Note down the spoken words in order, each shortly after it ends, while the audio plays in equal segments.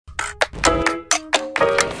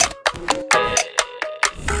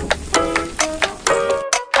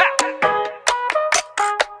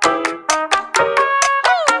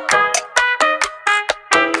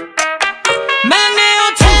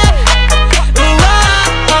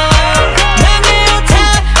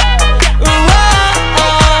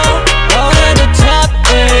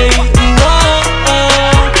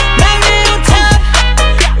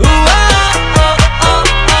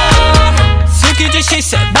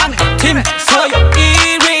팀 서열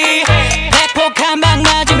 1위 100% 간방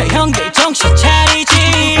맞으면 형들 정신 차리지.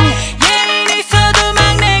 예인 있어도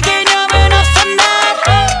막내 개념은 없었나.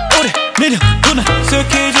 우리 미련구나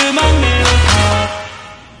스키즈 막내.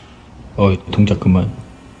 동작 그만.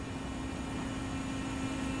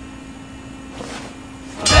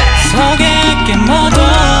 소개할게 모두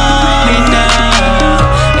있나.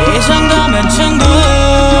 이 정도면 충분하지.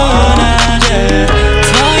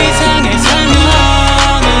 더 이상의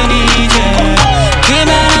설명은 이제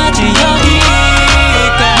그만하지. 여기까지.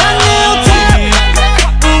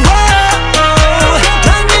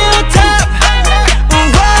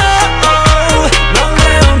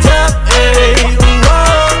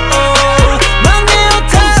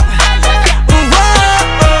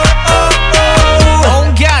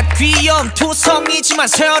 투성이지만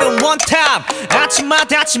서열은 원탑.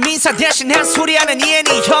 아침마다 아침 인사 대신 한 소리 하는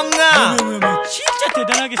이엔이 형아. 진짜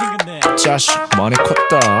대단하게 생겼네. 자식 많이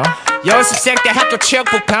컸다. 연습생 때 학교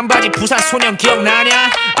체육복 반바지 부산 소년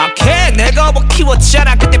기억나냐? 오케이 내가 뭐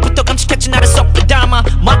키웠잖아. 그때부터 깜찍했지 나를 쏙 빼닮아.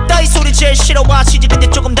 맞다 이 소리 제일 싫어하시지. 근데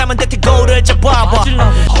조금 닮은 듯해 거울을 잡아봐.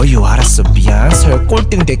 어휴 알았어 미안. 서열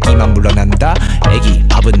꼴등 됐기만 물러난다. 애기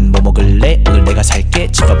밥은 뭐 먹을래? 오늘 내가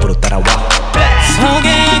살게. 집 앞으로 따라와.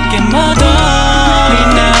 소개할게 모두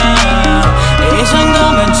있나. 이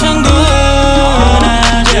정도면 충분.